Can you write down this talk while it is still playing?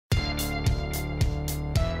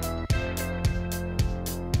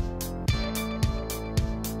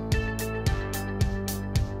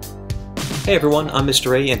Hey everyone, I'm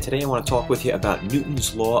Mr. A, and today I want to talk with you about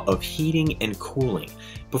Newton's law of heating and cooling.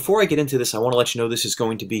 Before I get into this, I want to let you know this is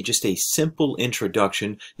going to be just a simple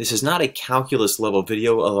introduction. This is not a calculus level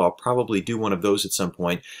video, although I'll probably do one of those at some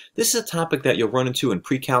point. This is a topic that you'll run into in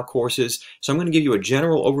pre-calc courses, so I'm going to give you a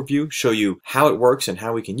general overview, show you how it works and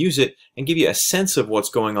how we can use it, and give you a sense of what's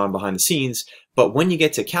going on behind the scenes. But when you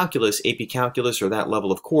get to calculus, AP calculus, or that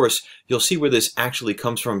level of course, you'll see where this actually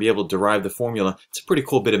comes from and be able to derive the formula. It's a pretty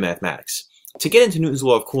cool bit of mathematics. To get into Newton's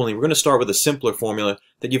law of cooling, we're going to start with a simpler formula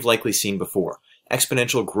that you've likely seen before: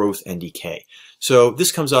 exponential growth and decay. So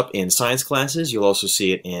this comes up in science classes. You'll also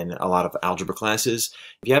see it in a lot of algebra classes.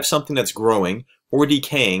 If you have something that's growing or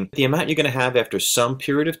decaying, the amount you're going to have after some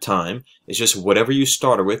period of time is just whatever you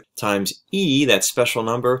started with times e, that special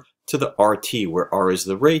number, to the RT, where R is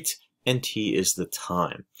the rate and T is the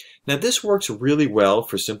time. Now this works really well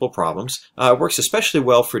for simple problems. It works especially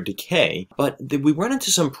well for decay, but we run into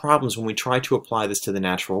some problems when we try to apply this to the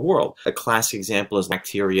natural world. A classic example is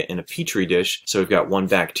bacteria in a petri dish. So we've got one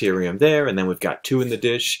bacterium there, and then we've got 2 in the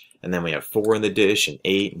dish, and then we have 4 in the dish, and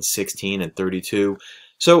 8, and 16, and 32.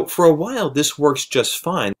 So for a while this works just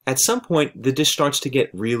fine. At some point the dish starts to get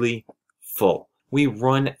really full. We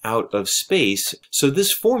run out of space. So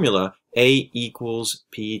this formula, A equals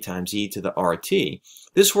P times E to the RT,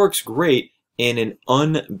 this works great in an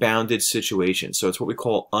unbounded situation. So it's what we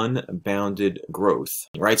call unbounded growth,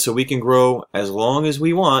 right? So we can grow as long as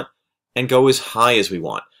we want and go as high as we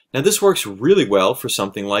want. Now this works really well for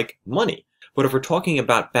something like money. But if we're talking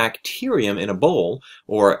about bacterium in a bowl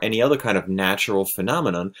or any other kind of natural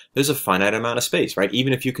phenomenon, there's a finite amount of space, right?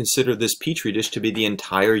 Even if you consider this petri dish to be the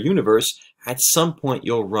entire universe, at some point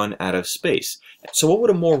you'll run out of space. So what would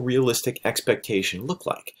a more realistic expectation look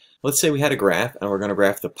like? Let's say we had a graph, and we're going to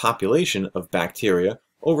graph the population of bacteria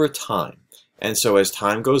over time. And so as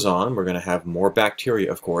time goes on, we're going to have more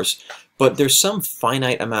bacteria, of course, but there's some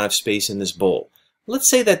finite amount of space in this bowl.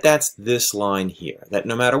 Let's say that that's this line here, that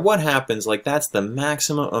no matter what happens, like that's the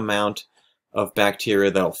maximum amount of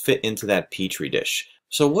bacteria that'll fit into that petri dish.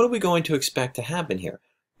 So what are we going to expect to happen here?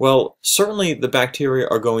 Well, certainly the bacteria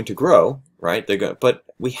are going to grow, right? But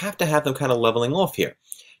we have to have them kind of leveling off here.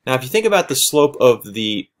 Now, if you think about the slope of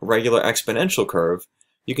the regular exponential curve,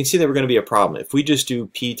 you can see that we're going to be a problem. If we just do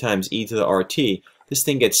P times E to the RT, this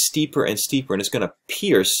thing gets steeper and steeper, and it's going to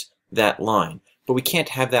pierce that line. But we can't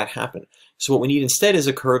have that happen. So what we need instead is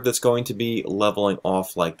a curve that's going to be leveling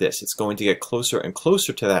off like this. It's going to get closer and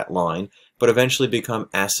closer to that line, but eventually become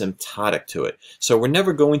asymptotic to it. So we're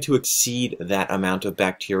never going to exceed that amount of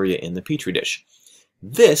bacteria in the petri dish.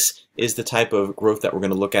 This is the type of growth that we're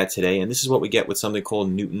going to look at today, and this is what we get with something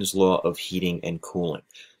called Newton's law of heating and cooling.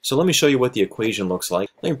 So let me show you what the equation looks like.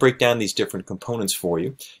 Let me break down these different components for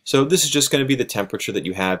you. So this is just going to be the temperature that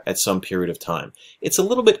you have at some period of time. It's a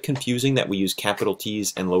little bit confusing that we use capital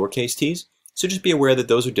T's and lowercase t's. So just be aware that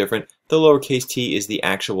those are different. The lowercase t is the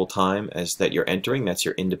actual time as that you're entering. That's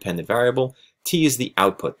your independent variable. T is the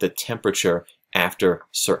output, the temperature after a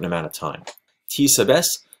certain amount of time. T sub s,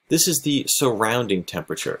 this is the surrounding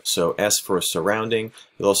temperature. So S for surrounding.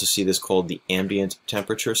 You'll also see this called the ambient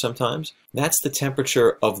temperature sometimes. That's the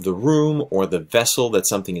temperature of the room or the vessel that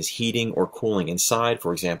something is heating or cooling inside,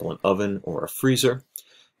 for example, an oven or a freezer.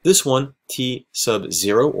 This one, T sub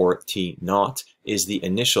 0 or T naught, is the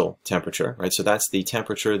initial temperature, right? So that's the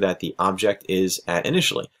temperature that the object is at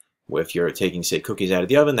initially. If you're taking, say, cookies out of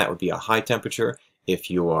the oven, that would be a high temperature. If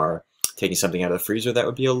you are taking something out of the freezer, that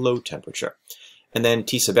would be a low temperature. And then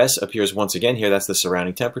T sub s appears once again here. That's the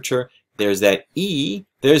surrounding temperature. There's that E.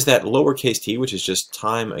 There's that lowercase t, which is just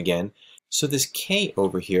time again. So this K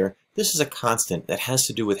over here, this is a constant that has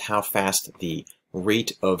to do with how fast the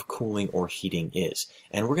rate of cooling or heating is.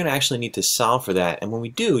 And we're going to actually need to solve for that. And when we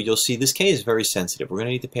do, you'll see this K is very sensitive. We're going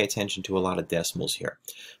to need to pay attention to a lot of decimals here.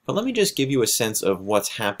 But let me just give you a sense of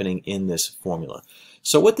what's happening in this formula.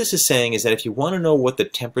 So what this is saying is that if you want to know what the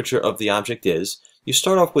temperature of the object is, you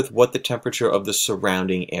start off with what the temperature of the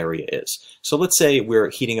surrounding area is. So let's say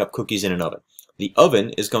we're heating up cookies in an oven. The oven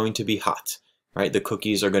is going to be hot, right? The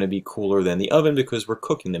cookies are going to be cooler than the oven because we're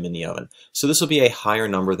cooking them in the oven. So this will be a higher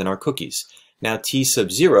number than our cookies. Now T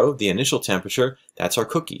sub 0, the initial temperature, that's our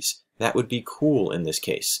cookies. That would be cool in this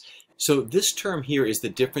case. So this term here is the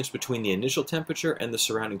difference between the initial temperature and the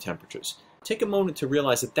surrounding temperatures. Take a moment to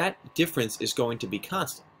realize that that difference is going to be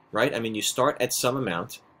constant, right? I mean, you start at some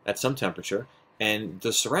amount, at some temperature, and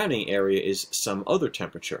the surrounding area is some other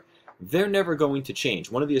temperature. They're never going to change.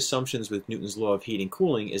 One of the assumptions with Newton's law of heating and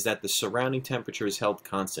cooling is that the surrounding temperature is held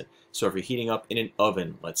constant. So if you're heating up in an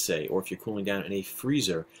oven, let's say, or if you're cooling down in a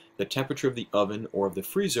freezer, the temperature of the oven or of the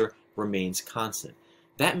freezer remains constant.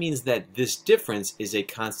 that means that this difference is a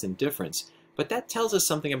constant difference. But that tells us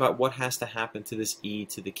something about what has to happen to this e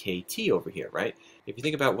to the kt over here, right? If you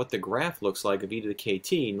think about what the graph looks like of e to the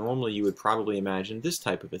kt, normally you would probably imagine this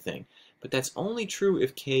type of a thing. But that's only true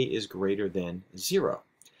if k is greater than 0.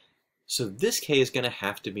 So this k is going to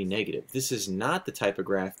have to be negative. This is not the type of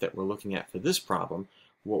graph that we're looking at for this problem.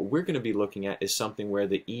 What we're going to be looking at is something where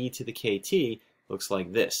the e to the kt looks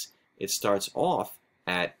like this. It starts off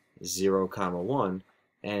at 0, 1,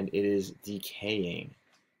 and it is decaying.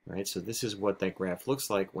 Right? So this is what that graph looks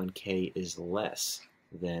like when k is less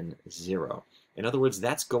than 0. In other words,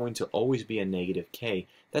 that's going to always be a negative k.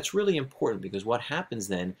 That's really important because what happens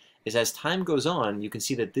then is as time goes on, you can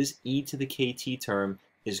see that this e to the kt term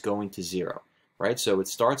is going to 0. Right? So it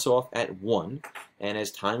starts off at 1, and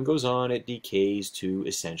as time goes on, it decays to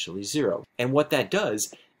essentially 0. And what that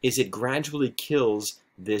does is it gradually kills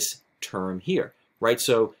this term here. Right?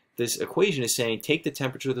 So this equation is saying take the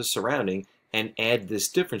temperature of the surrounding and add this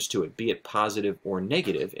difference to it, be it positive or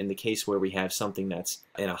negative, in the case where we have something that's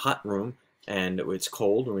in a hot room and it's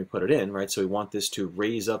cold when we put it in, right? So we want this to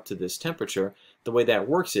raise up to this temperature. The way that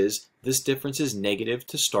works is this difference is negative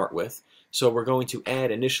to start with, so we're going to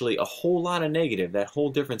add initially a whole lot of negative. That whole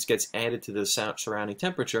difference gets added to the surrounding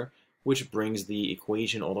temperature, which brings the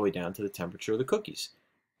equation all the way down to the temperature of the cookies.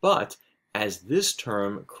 But as this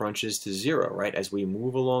term crunches to 0, right, as we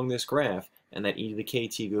move along this graph, and that e to the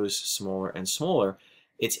kt goes smaller and smaller,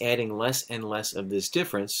 it's adding less and less of this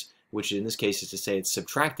difference, which in this case is to say it's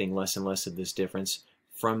subtracting less and less of this difference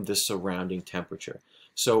from the surrounding temperature.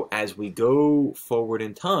 So as we go forward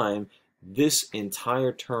in time, this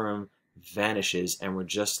entire term vanishes and we're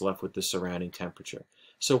just left with the surrounding temperature.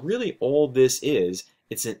 So really all this is,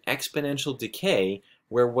 it's an exponential decay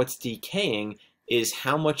where what's decaying is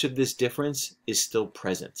how much of this difference is still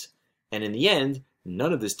present. And in the end,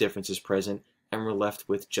 none of this difference is present, and we're left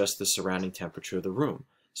with just the surrounding temperature of the room.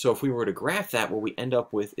 So if we were to graph that, what we end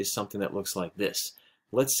up with is something that looks like this.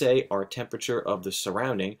 Let's say our temperature of the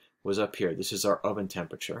surrounding was up here. This is our oven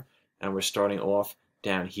temperature, and we're starting off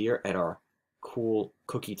down here at our cool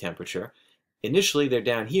cookie temperature. Initially, they're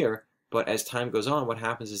down here, but as time goes on, what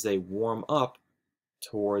happens is they warm up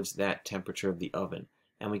towards that temperature of the oven.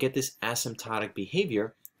 And we get this asymptotic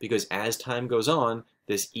behavior because as time goes on,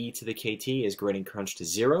 this e to the kt is getting crunched to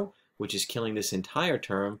 0, which is killing this entire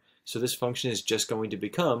term. So this function is just going to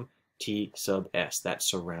become T sub s, that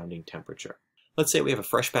surrounding temperature. Let's say we have a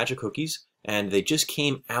fresh batch of cookies and they just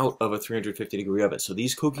came out of a 350-degree oven. So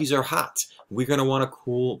these cookies are hot. We're going to want to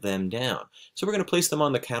cool them down. So we're going to place them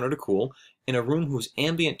on the counter to cool in a room whose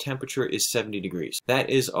ambient temperature is 70 degrees. That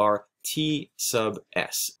is our T sub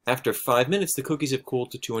s. After 5 minutes, the cookies have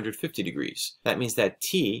cooled to 250 degrees. That means that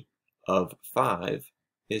T of 5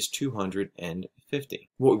 is 250.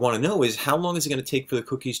 What we want to know is how long is it going to take for the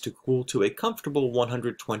cookies to cool to a comfortable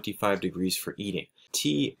 125 degrees for eating.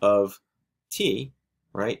 T of t,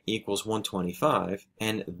 right, equals 125,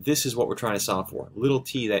 and this is what we're trying to solve for, little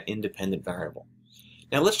t, that independent variable.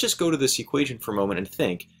 Now let's just go to this equation for a moment and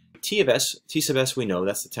think. T sub s we know,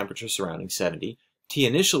 that's the temperature surrounding 70. T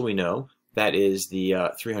initial we know, that is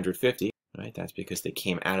the 350, right? That's because they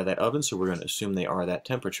came out of that oven, so we're going to assume they are that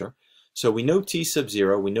temperature. So we know T sub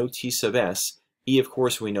 0, we know T sub s. E, of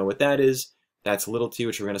course, we know what that is. That's little t,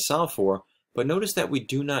 which we're going to solve for. But notice that we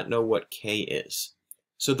do not know what k is.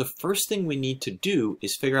 So the first thing we need to do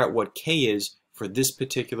is figure out what k is for this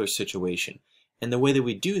particular situation. And the way that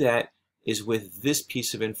we do that is with this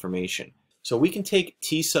piece of information. So we can take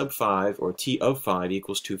T sub 5, or T of 5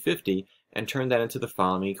 equals 250, and turn that into the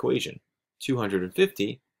following equation.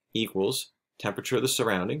 250 equals temperature of the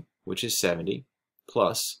surrounding, which is 70,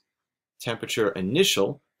 plus temperature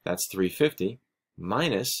initial, that's 350,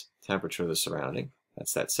 minus temperature of the surrounding,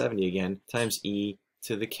 that's that 70 again, times e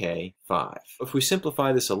to the k 5. If we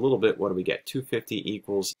simplify this a little bit, what do we get? 250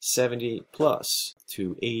 equals 70 plus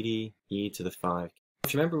 280 e to the 5.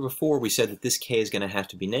 If you remember before, we said that this k is going to have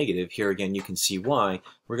to be negative. Here again, you can see why.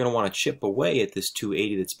 We're going to want to chip away at this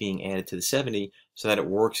 280 that's being added to the 70 so that it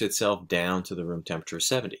works itself down to the room temperature of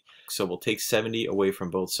 70. So we'll take 70 away from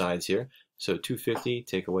both sides here. So 250,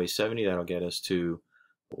 take away 70, that'll get us to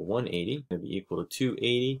 180, going to be equal to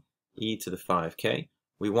 280 e to the 5k.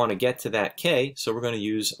 We want to get to that k, so we're going to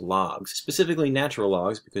use logs, specifically natural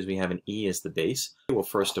logs because we have an e as the base. We'll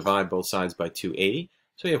first divide both sides by 280.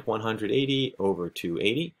 So we have 180 over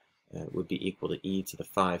 280 would be equal to e to the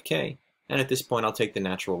 5k. And at this point, I'll take the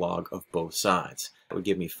natural log of both sides. That would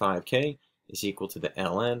give me 5k is equal to the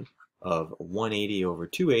ln of 180 over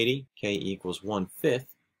 280. K equals 1/5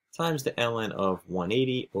 times the ln of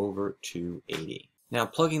 180 over 280. Now,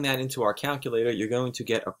 plugging that into our calculator, you're going to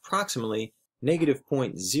get approximately negative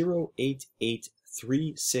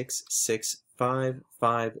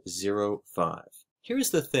 0.08836655505.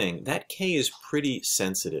 Here's the thing, that K is pretty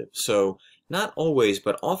sensitive, so not always,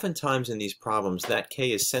 but oftentimes in these problems, that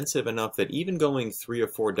K is sensitive enough that even going 3 or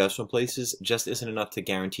 4 decimal places just isn't enough to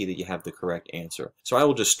guarantee that you have the correct answer. So I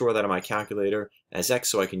will just store that on my calculator as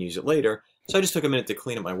X so I can use it later. So I just took a minute to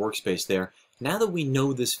clean up my workspace there. Now that we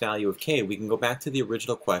know this value of K, we can go back to the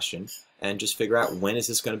original question and just figure out when is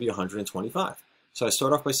this going to be 125. So I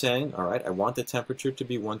start off by saying, all right, I want the temperature to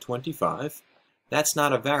be 125. That's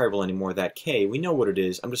not a variable anymore, that K. We know what it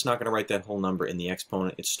is. I'm just not going to write that whole number in the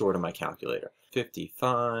exponent. It's stored in my calculator.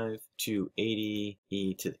 55 to 80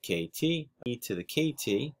 e to the kt. E to the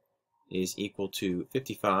kt is equal to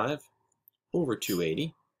 55 over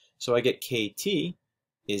 280. So I get kt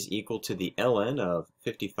is equal to the ln of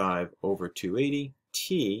 55 over 280.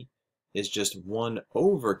 T is just 1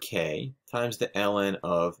 over k times the ln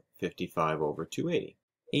of 55 over 280.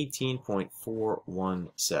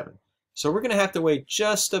 18.417. So we're going to have to wait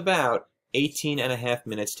just about 18.5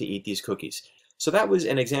 minutes to eat these cookies. So that was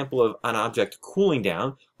an example of an object cooling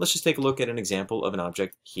down. Let's just take a look at an example of an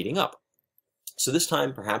object heating up. So this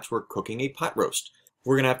time, perhaps we're cooking a pot roast.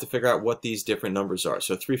 We're going to have to figure out what these different numbers are.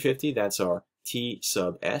 So 350, that's our T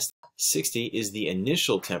sub S. 60 is the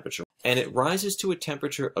initial temperature, and it rises to a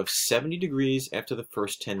temperature of 70 degrees after the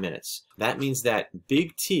first 10 minutes. That means that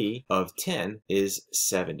big T of 10 is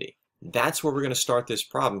 70. That's where we're going to start this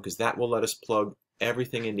problem, because that will let us plug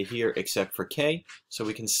everything into here except for K, so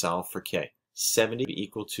we can solve for K. 70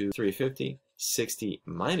 equal to 350, 60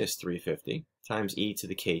 minus 350 times e to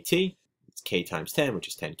the kt. It's K times 10, which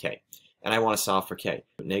is 10K. And I want to solve for K.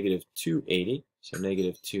 Negative 280, so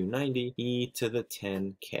negative 290 e to the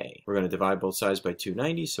 10K. We're going to divide both sides by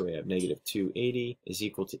 290, so we have negative 280 is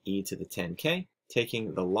equal to e to the 10K.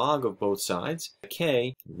 Taking the log of both sides,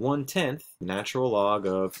 K, 1/10, natural log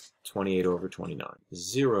of 28 over 29.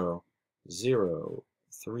 0, 0,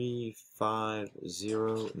 3, 5,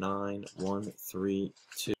 0, 9, 1, 3,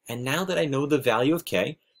 2. And now that I know the value of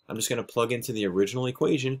K, I'm just going to plug into the original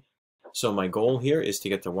equation. So my goal here is to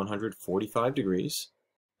get to 145 degrees.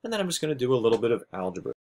 And then I'm just going to do a little bit of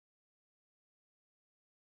algebra.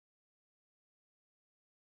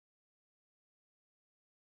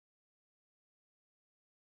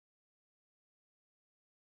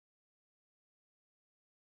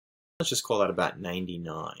 Let's just call that about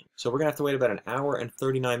 99. So we're going to have to wait about an hour and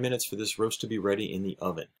 39 minutes for this roast to be ready in the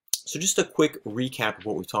oven. So just a quick recap of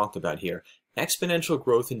what we talked about here. Exponential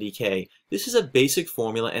growth and decay. This is a basic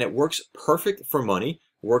formula and it works perfect for money.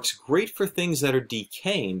 Works great for things that are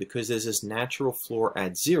decaying because there's this natural floor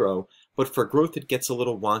at 0. But for growth it gets a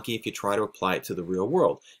little wonky if you try to apply it to the real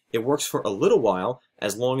world. It works for a little while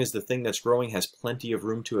as long as the thing that's growing has plenty of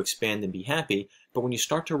room to expand and be happy. But when you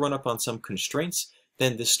start to run up on some constraints,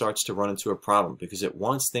 then this starts to run into a problem because it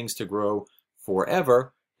wants things to grow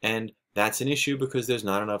forever, and that's an issue because there's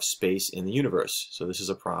not enough space in the universe. So this is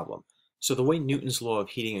a problem. So the way Newton's law of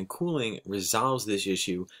heating and cooling resolves this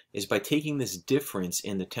issue is by taking this difference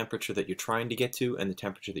in the temperature that you're trying to get to and the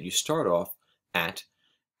temperature that you start off at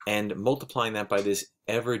and multiplying that by this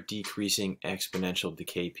ever decreasing exponential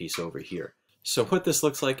decay piece over here. So what this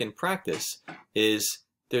looks like in practice is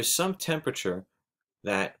there's some temperature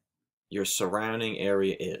that your surrounding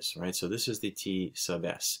area is, right? So this is the T sub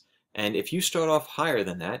S. And if you start off higher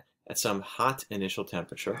than that, at some hot initial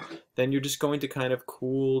temperature, then you're just going to kind of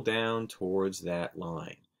cool down towards that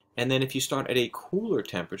line. And then if you start at a cooler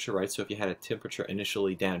temperature, right? So if you had a temperature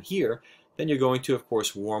initially down here, then you're going to, of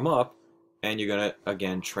course, warm up, and you're going to,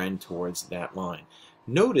 again, trend towards that line.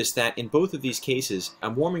 Notice that in both of these cases,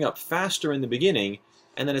 I'm warming up faster in the beginning,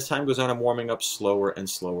 and then as time goes on, I'm warming up slower and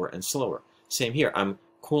slower and slower. Same here. I'm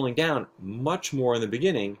cooling down much more in the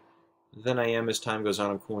beginning than I am as time goes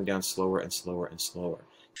on. I'm cooling down slower and slower and slower.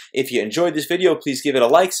 If you enjoyed this video, please give it a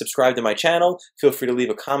like, subscribe to my channel, feel free to leave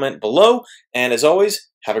a comment below, and as always,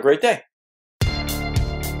 have a great day.